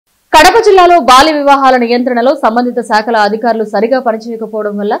కడప జిల్లాలో బాల్య వివాహాల నియంత్రణలో సంబంధిత శాఖల అధికారులు సరిగా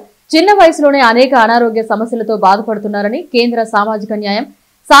పనిచేయకపోవడం వల్ల చిన్న వయసులోనే అనేక అనారోగ్య సమస్యలతో బాధపడుతున్నారని కేంద్ర సామాజిక న్యాయం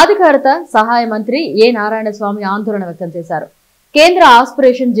సాధికారత సహాయ మంత్రి ఏ నారాయణ స్వామి ఆందోళన వ్యక్తం చేశారు. కేంద్ర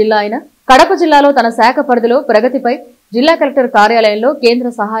ఆస్పిరేషన్ జిల్లా అయిన కడప జిల్లాలో తన శాఖ పరిధిలో ప్రగతిపై జిల్లా కలెక్టర్ కార్యాలయంలో కేంద్ర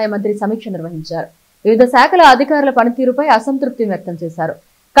సహాయ మంత్రి సమీక్ష నిర్వహించారు. వివిధ శాఖల అధికారుల పనితీరుపై అసంతృప్తి వ్యక్తం చేశారు.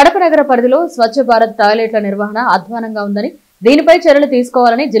 కడప నగర పరిధిలో స్వచ్ఛ భారత్ టాయిలెట్ల నిర్వహణ అధ్వానంగా ఉందని, దీనిపై చర్యలు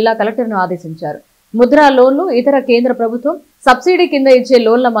తీసుకోవాలని జిల్లా కలెక్టర్ను ఆదేశించారు. ముద్రా లోన్లు, ఇతర కేంద్ర ప్రభుత్వం సబ్సిడీ కింద ఇచ్చే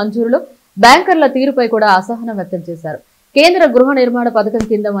లోన్ల మంజూరులో బ్యాంకర్ల తీరుపై కూడా అసహనం వ్యక్తం చేశారు. కేంద్ర గృహ నిర్మాణ పథకం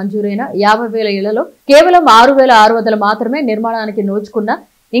కింద మంజూరైన 50,000 ఇళ్లలో కేవలం 6,600 మాత్రమే నిర్మాణానికి నోచుకున్నా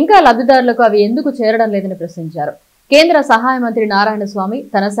ఇంకా లబ్ధిదారులకు అవి ఎందుకు చేరడం లేదని ప్రశ్నించారు. కేంద్ర సహాయ మంత్రి నారాయణ స్వామి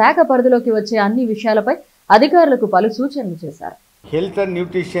తన శాఖ పరిధిలోకి వచ్చే అన్ని విషయాలపై అధికారులకు పలు సూచనలు చేశారు. Health and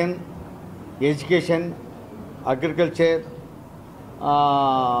nutrition, education, agriculture,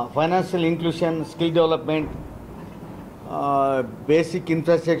 financial inclusion, skill development, basic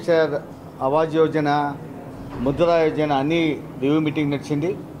infrastructure, Awaaz Yojana, Mudra Yojana అన్ని రివ్యూ మీటింగ్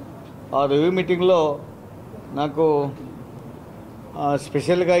నడిచింది. ఆ రివ్యూ మీటింగ్లో నాకు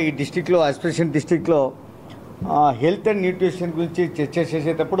స్పెషల్గా ఈ డిస్టిక్లో ఆస్పిరేషన్ డిస్టిక్లో హెల్త్ అండ్ న్యూట్రిషన్ గురించి చర్చ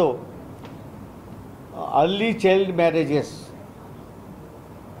చేసేటప్పుడు early child marriages,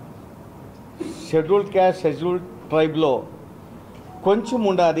 scheduled caste, scheduled ట్రైబ్లో కొంచెం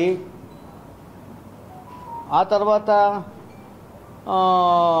ఉండాలి. ఆ తర్వాత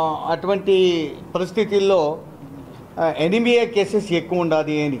అటువంటి పరిస్థితుల్లో ఎనిమియా కేసెస్ ఎక్కువ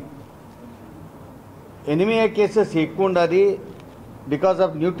ఉండాలి అని. ఎనిమియా కేసెస్ ఎక్కువ ఉండాలి because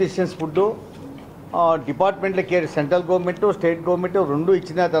of nutritions food. డిపార్ట్మెంట్ల care, central government, state government రెండు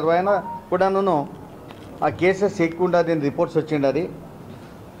ఇచ్చిన తర్వాత కూడాను ఆ కేసెస్ ఎక్కువ ఉండాలి అని రిపోర్ట్స్ వచ్చిండాలి.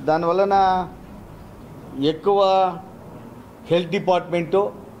 దానివలన ఎక్కువ హెల్త్ డిపార్ట్మెంటు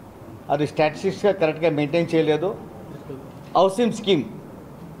అది స్టాటిస్టిక్స్గా కరెక్ట్గా మెయింటైన్ చేయలేదు. హౌసింగ్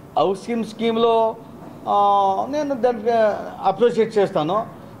స్కీమ్లో నేను దానికి అప్రిషియేట్ చేస్తాను.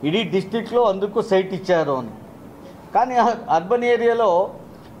 ఇడీ డిస్టిక్లో అందుకు సైట్ ఇచ్చారు అని. కానీ అర్బన్ ఏరియాలో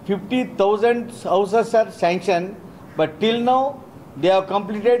 50,000 houses are sanctioned, but till now they have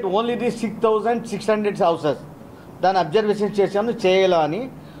completed only the 6,600 houses. దాని అబ్జర్వేషన్ చేశాను చేయాలా అని.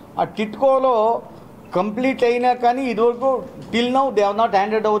 ఆ టిట్కోలో కంప్లీట్ అయినా కానీ ఇదివరకు till now they have not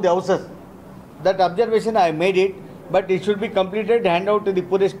handed over the houses. That observation I made it, but it should be completed, hand out to the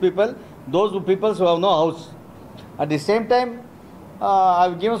poorest people, those people who have no house. At the same time, I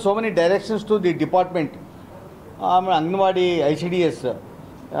have given so many directions to the department. Anganwadi, ICDS,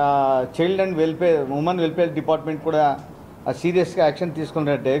 Child and Welfare, Women Welfare Department kuda serious action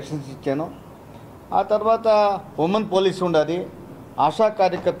తీసుకునే directions ఇచ్చాను. ఆ తర్వాత women police ఉండాలి, ఆశా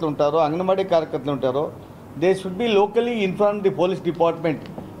కార్యకర్తలు ఉంటారు, అంగన్వాడీ కార్యకర్తలు ఉంటారు. They should be locally inform the police department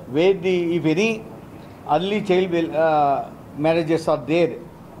wear the if any early child marriages are there.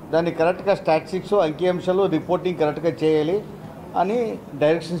 దాన్ని కరెక్ట్గా స్టాటిస్టిక్స్, అంకిఅంశాలు, రిపోర్టింగ్ కరెక్ట్గా చేయాలి అని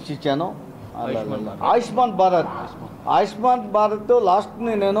డైరెక్షన్స్ ఇచ్చాను. ఆయుష్మాన్ భారత్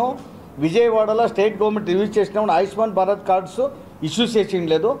లాస్ట్ని నేను విజయవాడలో స్టేట్ గవర్నమెంట్ రివ్యూ చేసినప్పుడు ఆయుష్మాన్ భారత్ కార్డ్స్ ఇష్యూ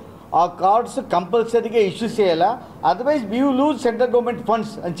చేసిండలేదు. ఆ కార్డ్స్ కంపల్సరీగా ఇష్యూ చేయాలా, otherwise you lose central government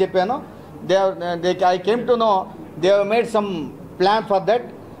funds అని చెప్పాను. I came to know they have made some plan for that.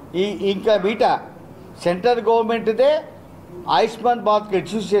 ఇంకా బీటా సెంట్రల్ గవర్నమెంట్దే ఆయుష్మాన్ భారత్కి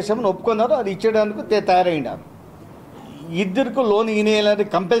ఇష్యూస్ చేసామని ఒప్పుకున్నారు. అది ఇచ్చేయడానికి తయారైనారు. ఇద్దరికి లోన్ ఇనేయాలని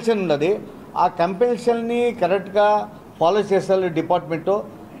కంపల్షన్ ఉన్నది. ఆ కంపల్షన్ని కరెక్ట్గా ఫాలో చేస్తారు డిపార్ట్మెంటు.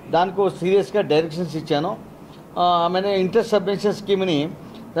 దానికి సీరియస్గా డైరెక్షన్స్ ఇచ్చాను. ఆమె ఇంట్రెస్ట్ సబ్మిషన్ స్కీమ్ని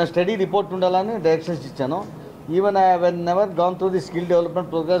దాని స్టడీ రిపోర్ట్ ఉండాలని డైరెక్షన్స్ ఇచ్చాను. Even I have never gone through the skill development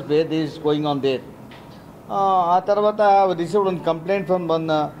progress wear this is going on their. ఆ తర్వాత received one complaint from one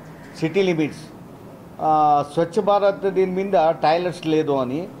city limits, Swachh Bharat దీని మీద టాయిలెట్స్ లేదు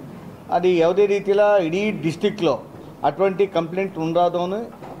అని. అది ಯಾವುದೇ రీతిలో ఇడీ డిస్టిక్లో అటువంటి కంప్లైంట్ ఉండదు అని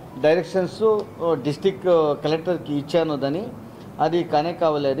డైరెక్షన్స్ డిస్టిక్ కలెక్టర్కి ఇచ్చాను. దాన్ని అది కానే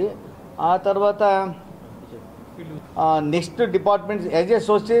కావాలి. ఆ తర్వాత next department as a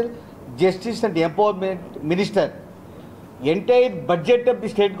social justice and empowerment minister, entire budget of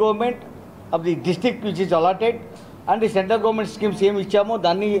the state government of the district which is allotted and the central government schemes ఏమి ఇచ్చామో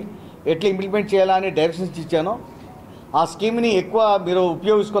దాన్ని ఎట్లా ఇంప్లిమెంట్ చేయాలని డైరెక్షన్స్ ఇచ్చాను. ఆ స్కీమ్ని ఎక్కువ మీరు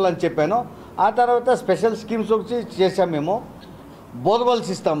ఉపయోగించుకోవాలని చెప్పాను. ఆ తర్వాత స్పెషల్ స్కీమ్స్ వచ్చి చేసాము. మేము బోర్వెల్స్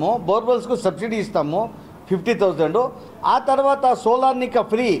ఇస్తాము, బోర్వెల్స్కు సబ్సిడీ ఇస్తాము 50,000. ఆ తర్వాత సోలార్ని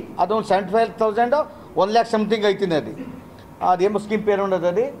ఫ్రీ అదొక 75,000, 1 lakh సంథింగ్ అవుతుంది. అదేమో స్కీమ్ పేరు ఉండదు.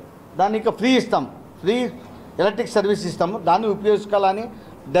 అది దాన్ని ఫ్రీ ఇస్తాం, ఫ్రీ ఎలక్ట్రిక్ సర్వీస్ ఇస్తాము. దాన్ని ఉపయోగించుకోవాలని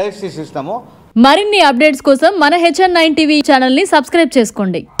డైరెక్షన్స్ ఇస్తాము. మరిన్ని అప్డేట్స్ కోసం మన HN9TV ఛానల్ని సబ్స్క్రైబ్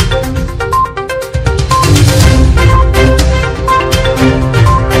చేసుకోండి. తెలుసుకుందాం.